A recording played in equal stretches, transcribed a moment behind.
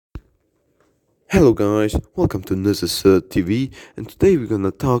Hello guys, welcome to Nuz's TV, and today we're gonna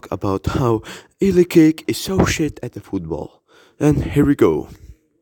talk about how Ili Kick is so shit at the football. And here we go.